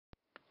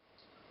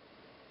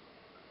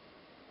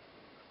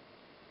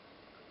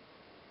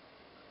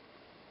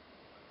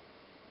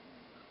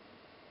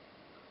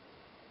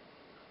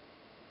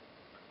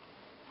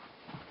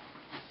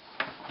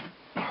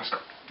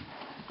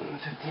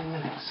15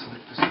 minutes on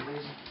it for some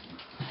reason.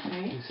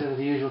 Okay. Instead of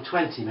the usual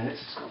 20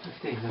 minutes, it's got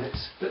 15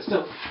 minutes. But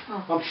still,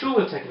 I'm sure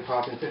we'll take it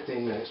apart in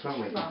 15 minutes, won't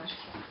we? Right.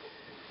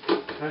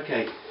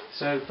 Okay,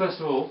 so first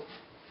of all,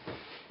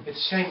 it's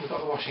a shame we've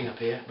got the washing up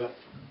here, but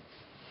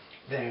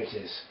there it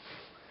is.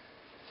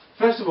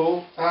 First of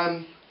all,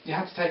 you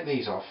have to take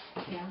these off.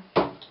 Yeah.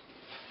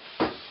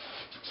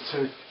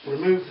 So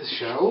remove the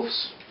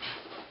shelves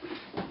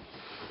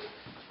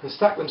and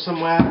stack them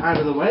somewhere out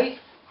of the way,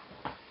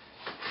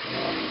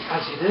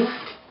 as you do.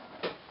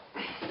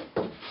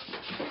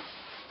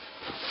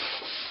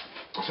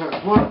 So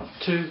it's 1,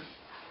 2,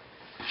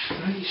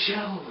 3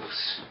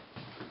 shelves.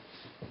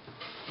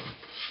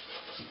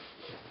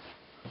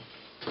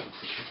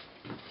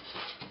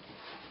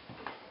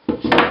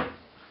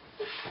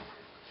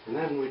 And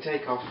then we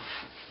take off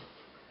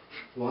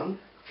 1,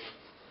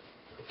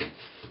 2,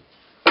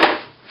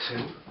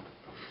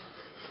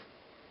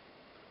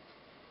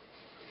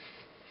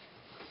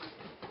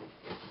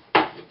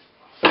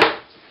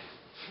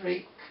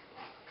 3,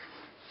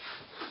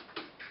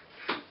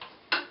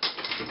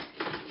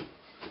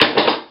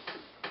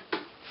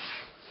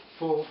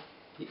 4.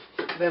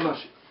 They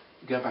must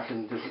go back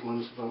in different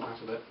ones, won't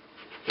matter, but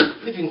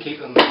if you can keep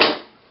them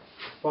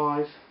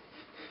 5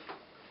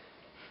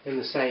 in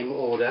the same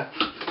order,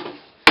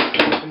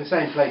 in the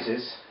same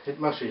places, it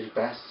must be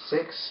best.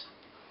 6.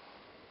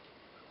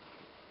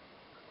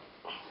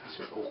 That's a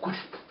bit awkward.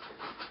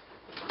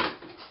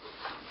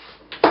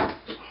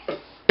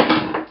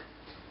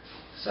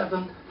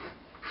 7.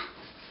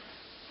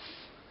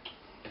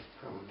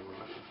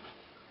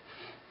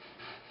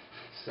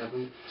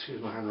 7.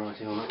 Excuse my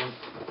handwriting on that one.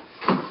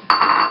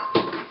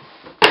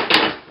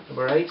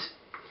 Number 8.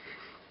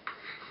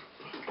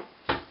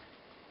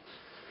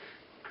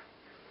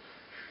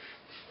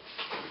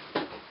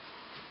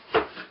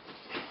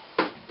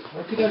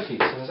 Okie dokie,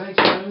 so there's 8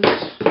 of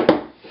those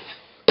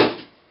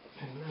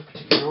in no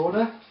particular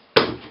order.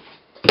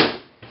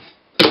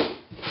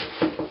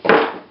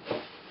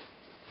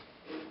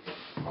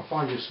 I'll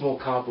find you a small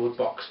cardboard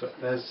box, but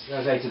there's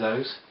 8 of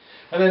those.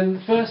 And then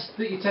the first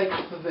that you take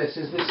off of this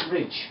is this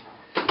ridge.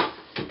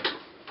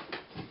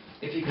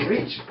 If you can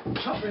reach,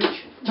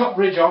 top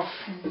ridge off,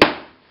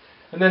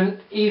 and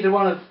then either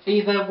one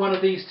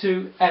of these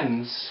two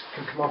ends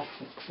can come off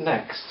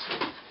next.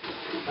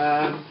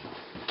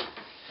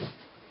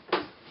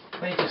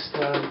 They just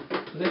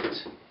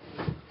lift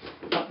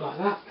up like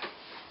that.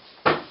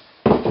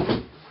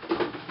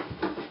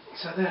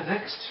 So they're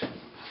next.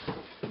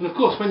 And of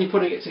course, when you're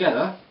putting it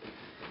together,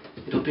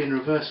 it'll be in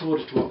reverse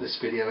order to what this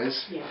video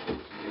is. Yeah.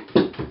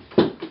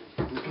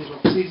 And it comes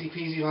off easy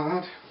peasy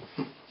like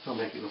that. I'll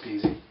make it look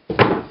easy.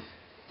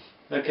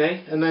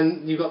 Okay, and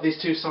then you've got these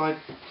two side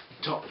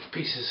top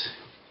pieces.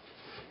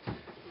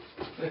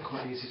 They're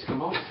quite easy to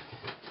come off.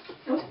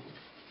 Oh.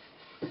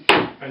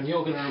 And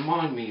you're going to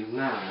remind me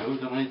now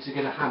that I need to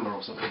get a hammer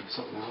or something like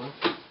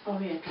that. Oh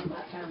yeah, come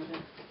back down a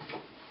bit.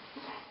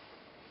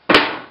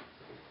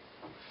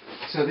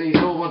 So these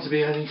all want to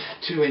be only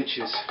 2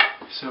 inches.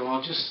 So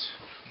I'll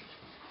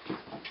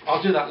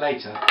do that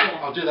later. Yeah.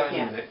 I'll do that in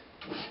a minute.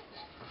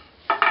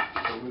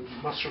 But we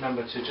must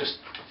remember to just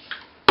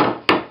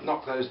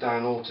knock those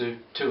down all to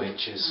 2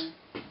 inches.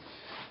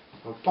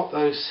 I'll pop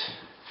those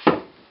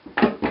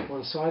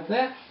one side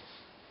there,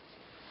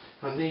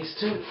 and these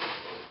 2.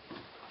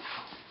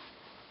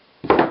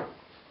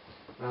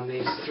 And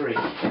these 3,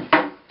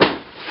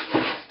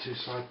 2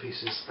 side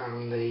pieces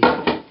and the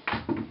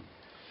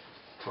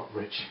top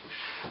ridge.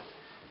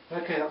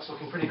 Okay, that's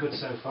looking pretty good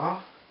so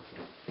far.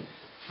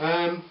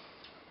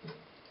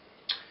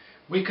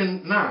 We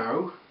can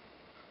now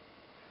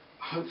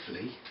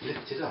hopefully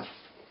lift it up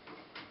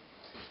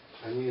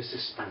and use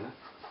this spanner,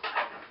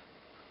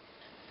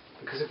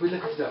 because if we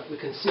lift it up we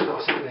can see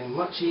what's happening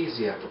much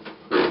easier.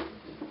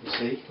 You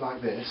see,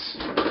 like this.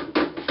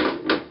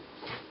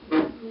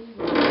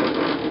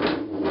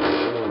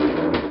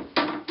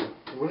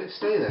 Will it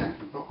stay there?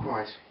 Not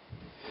quite.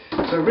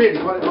 So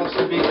really what it wants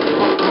to be,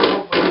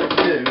 what we need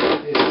to do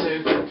is to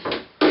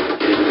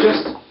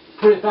just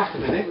put it back a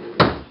minute,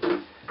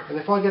 and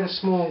if I get a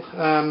small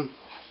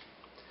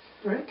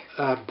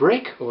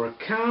brick or a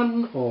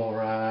can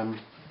or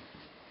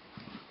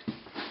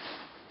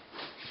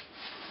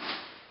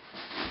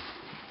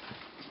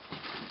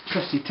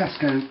trusty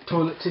Tesco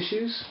toilet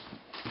tissues,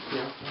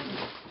 yeah,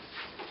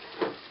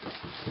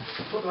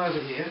 put them over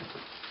here.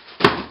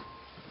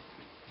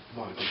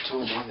 Might have been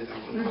tall, mightn't it, that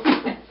one?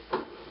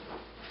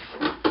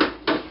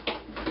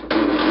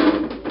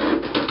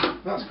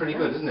 That's pretty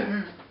good, isn't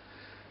it?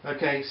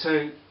 Okay,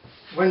 so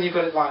when you've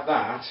got it like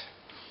that,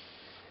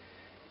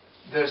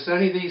 there's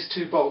only these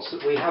 2 bolts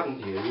that we haven't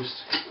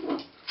used,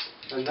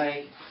 and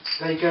they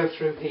go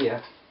through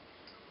here,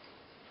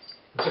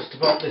 just to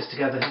bolt this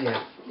together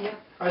here. Yeah.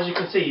 As you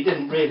can see, you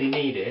didn't really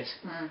need it,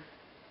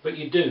 but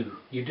you do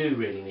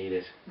really need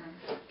it,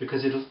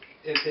 because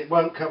it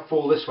won't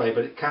fall this way,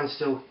 but it can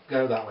still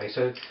go that way.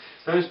 So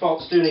those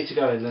bolts do need to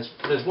go in.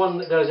 There's one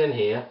that goes in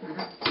here,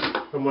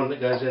 and one that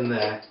goes in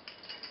there.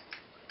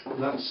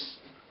 That's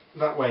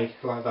that way,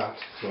 like that.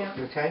 Yeah.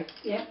 Okay.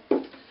 Yeah.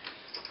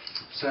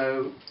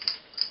 So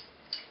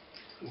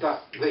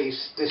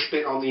this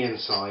bit on the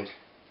inside,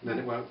 then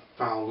it won't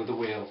foul with the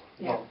wheel.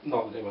 Yeah.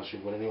 Not that it must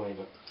would anyway,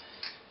 but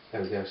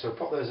there we go. So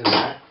pop those in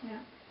there. Yeah.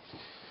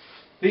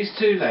 These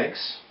two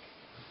legs,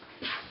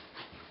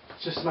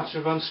 it's just a matter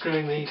of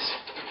unscrewing these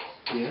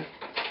here.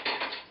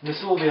 And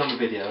this will all be on the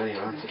video anyway,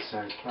 won't it?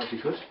 So that'd be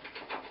good.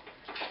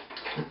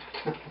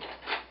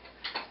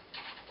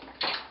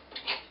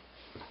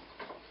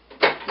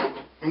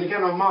 And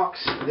again, I marked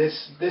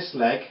this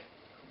leg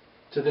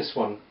to this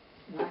one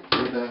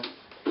Right.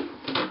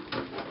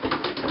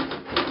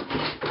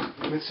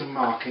 with some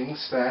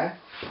markings there.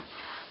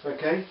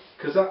 Okay,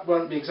 because that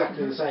won't be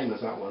exactly the same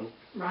as that one.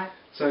 Right.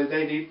 So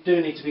they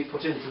do need to be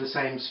put into the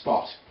same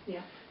spot.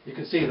 Yeah. You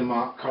can see the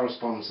mark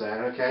corresponds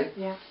there. Okay.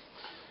 Yeah.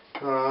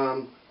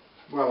 Well,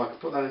 I could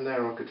put that in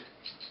there. I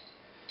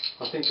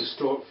think for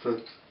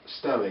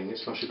stowing,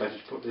 it's much better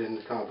to put it in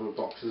the cardboard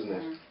box, isn't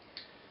it?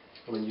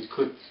 I mean, you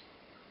could,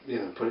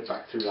 put it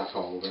back through that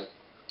hole, but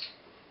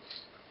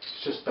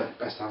it's just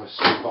best to have a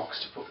small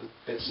box to put the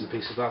bits and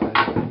pieces of that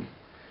in,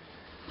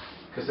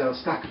 because they'll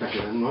stack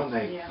better then, won't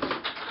they? Yeah.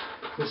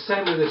 The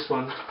same with this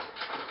one.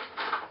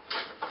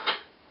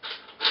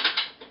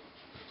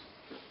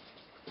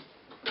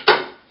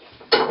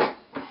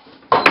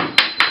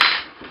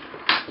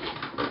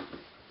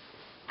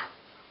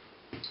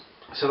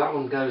 So that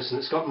one goes, and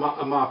it's got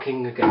a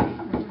marking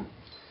again.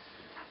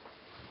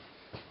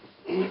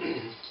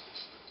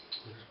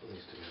 Let's put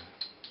these together.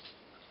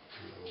 I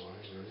don't know why,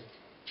 really.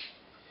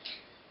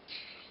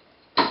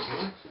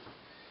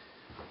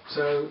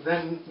 So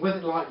then, with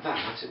it like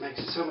that, it makes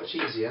it so much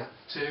easier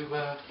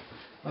to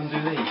undo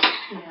these.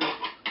 Yeah.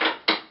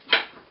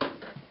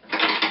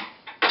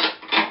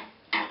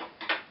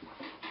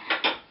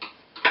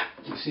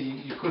 You see,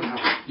 you could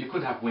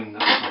have wing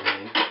nuts on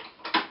here.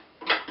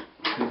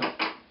 They've got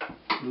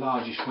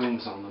largish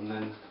wings on them,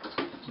 then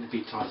it'd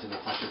be tight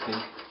enough, I should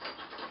think.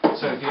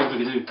 So if you ever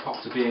do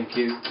pop to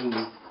B&Q and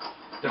you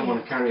don't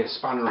want to carry a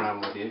span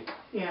around with you.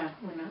 Yeah,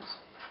 wing nuts.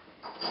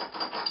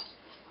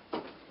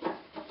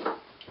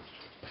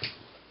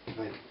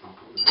 I'll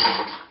put them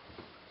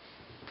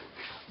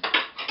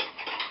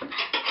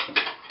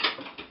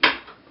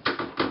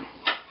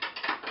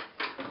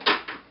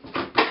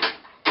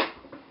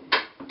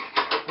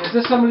in. Is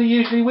there somebody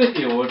usually with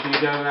you, or do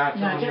you go out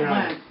on your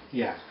own?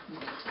 Yeah.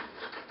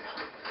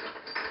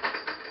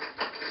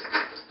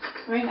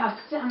 I mean,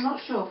 I'm not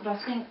sure, but I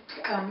think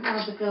one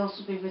of the girls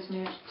will be with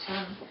me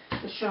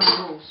at the showing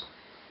rules.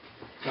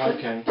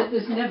 Okay. But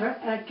there's never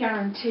a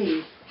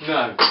guarantee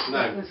No.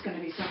 that there's going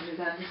to be somebody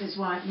there. This is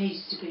why it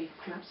needs to be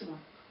collapsible.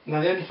 Now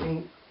the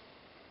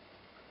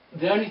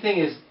only thing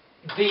is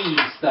these,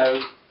 though,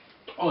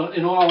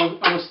 in all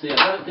honesty,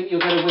 I don't think you'll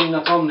get a wing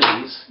nut on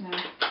these, No.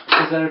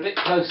 because they're a bit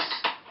close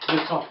to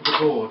the top of the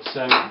board,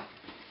 so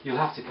you'll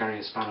have to carry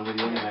a spanner with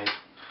you anyway.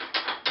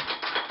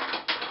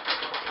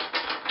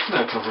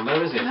 No trouble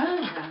though, is it?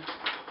 No.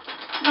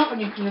 Not when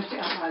you can lift it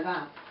up like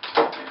that.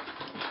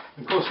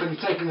 Of course, when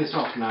you're taking this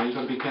off now, you've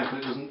got to be careful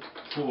it doesn't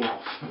fall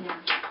off.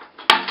 Yeah.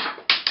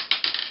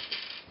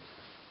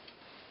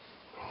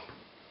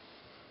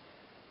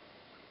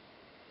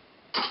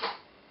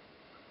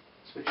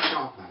 It's a bit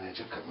sharp, that edge.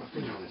 I cut my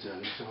finger on it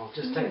earlier, so I'll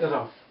just take that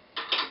off.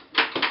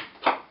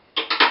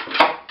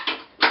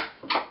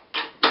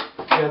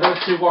 Yeah, those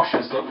two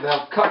washers, look,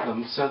 they'll cut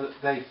them so that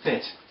they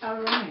fit.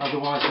 Oh, right.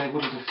 Otherwise they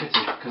wouldn't have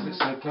fitted, because it's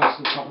so close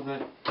to the top of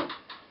the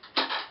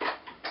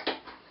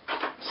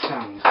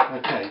stand.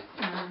 Okay.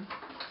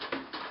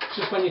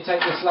 Just when you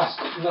take this last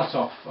nut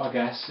off, I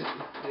guess,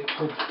 it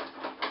could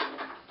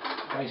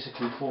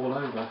basically fall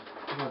over.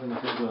 I don't know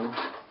if it will.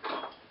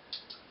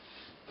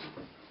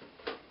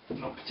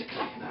 Not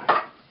particularly, no.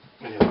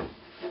 Anyway,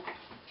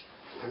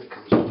 then it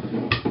comes off.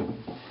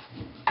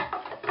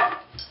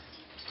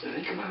 There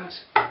it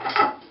comes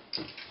out.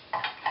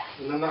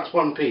 And then that's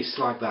one piece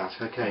like that,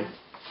 okay.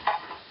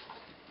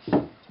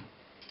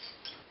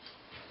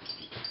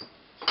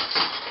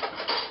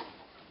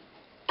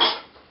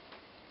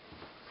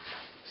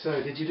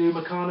 So, did you do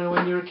Meccano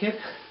when you were a kid?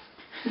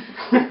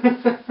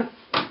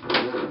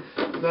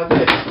 Now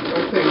this,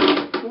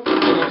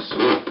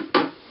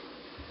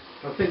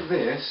 I think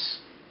this,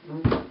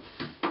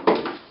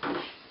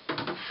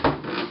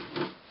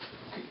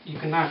 you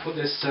can now put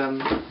this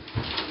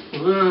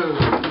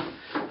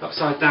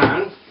upside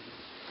down.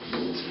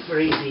 It's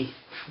very easy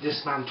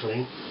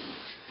dismantling,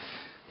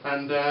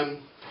 and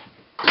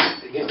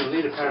again, you'll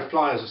need a pair of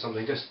pliers or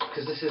something, just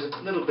because this is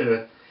a little bit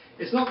of,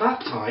 it's not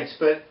that tight,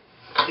 but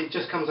it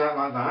just comes out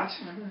like that,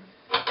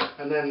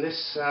 and then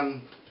this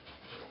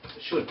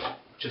should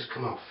just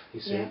come off, you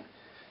see. Yeah.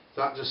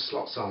 That just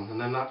slots on, and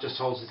then that just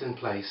holds it in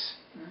place.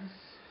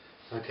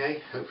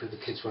 Okay, hopefully the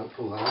kids won't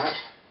pull that out.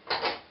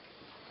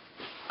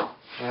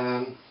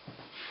 And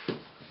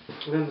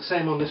then the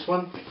same on this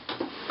one.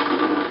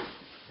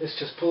 This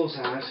just pulls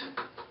out,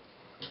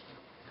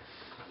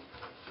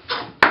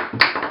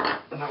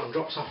 and that one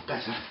drops off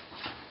better.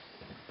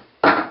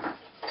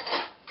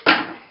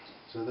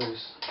 So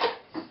those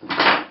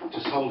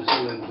just hold it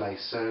all in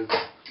place. So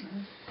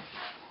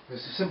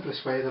it's the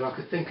simplest way that I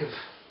could think of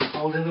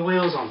holding the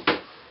wheels on.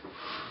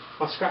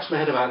 I've scratched my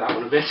head about that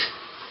one a bit.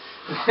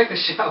 Like the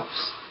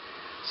shelves.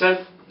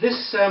 So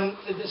this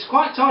it's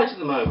quite tight at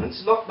the moment.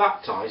 It's not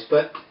that tight,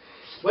 but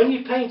when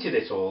you painted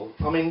it all,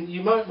 I mean,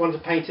 you might want to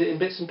paint it in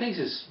bits and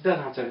pieces. You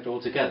don't have to do it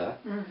all together.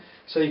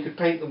 So you could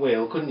paint the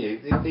wheel, couldn't you?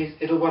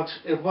 It'll want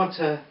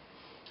a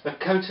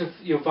coat of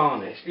your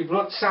varnish. You've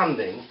got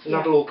sanding, and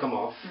that'll all come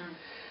off.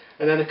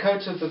 And then a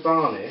coat of the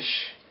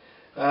varnish,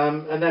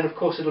 and then of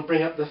course it'll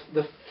bring up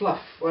the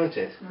fluff, won't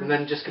it? And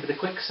then just give it a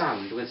quick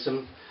sand with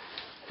some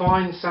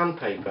fine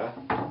sandpaper,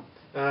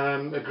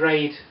 a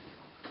grade.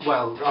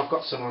 Well, I've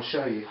got some. I'll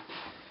show you.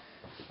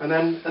 And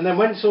then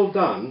when it's all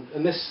done,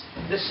 and this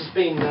has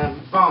been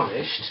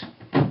varnished,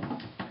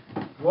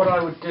 what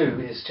I would do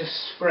is just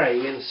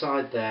spray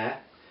inside there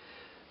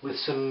with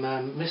some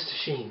Mr.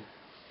 Sheen.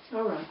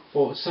 Alright.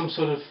 Or some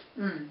sort of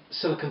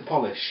silicone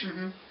polish.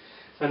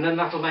 And then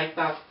that'll make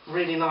that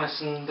really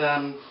nice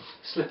and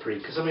slippery,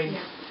 because I mean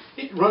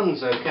it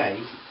runs okay,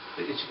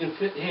 but as you can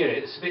hear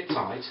it, it's a bit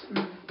tight.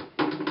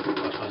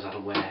 I suppose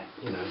that'll wear,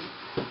 you know,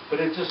 but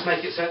it'll just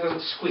make it so it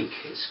doesn't squeak.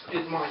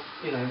 It might,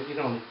 you know, you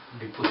don't want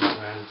to be pushing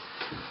around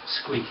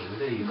squeaking,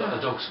 do you? You've got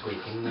the dog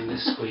squeaking, and then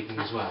this squeaking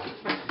as well,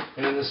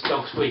 and then this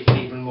dog squeaking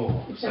even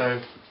more.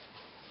 So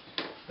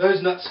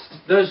those nuts,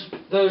 those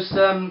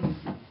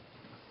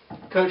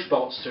coach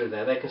bolts through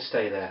there, they can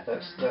stay there.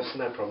 That's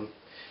no problem.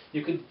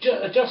 You could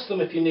adjust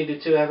them if you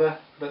needed to ever,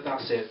 but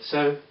that's it.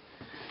 So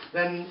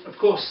then, of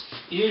course,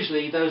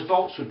 usually those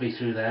bolts would be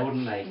through there,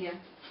 wouldn't they? Yeah.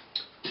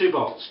 2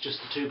 bolts, just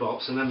the 2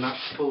 bolts, and then that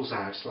pulls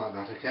out like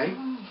that, okay?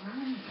 Oh,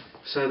 right.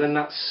 So then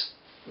that's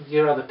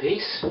your other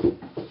piece.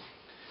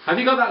 Have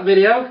you got that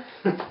video?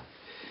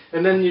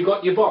 And then you've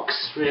got your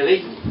box,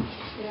 really.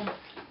 Yeah.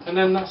 And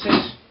then that's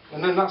it.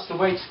 And then that's the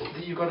weight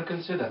that you've got to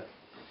consider.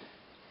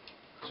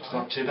 It's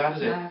not too bad,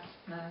 is it?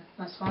 No,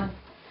 that's fine.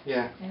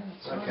 Yeah. Yeah,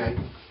 that's okay.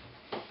 Fine.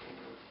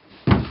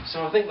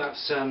 So I think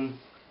that's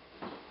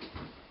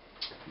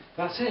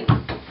it.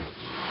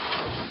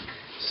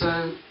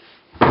 So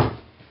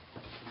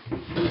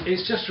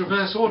it's just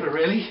reverse order,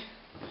 really.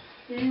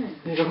 Yeah.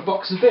 You've got a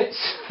box of bits.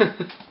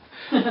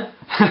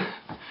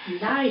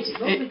 Nice.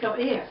 What have we got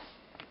here?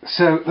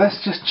 So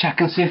let's just check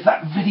and see if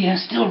that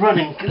video's still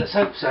running. Let's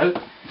hope so,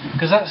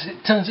 because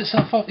it turns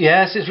itself off.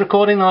 Yes, it's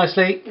recording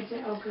nicely. Is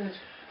it? Oh, good.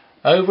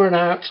 Over and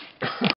out.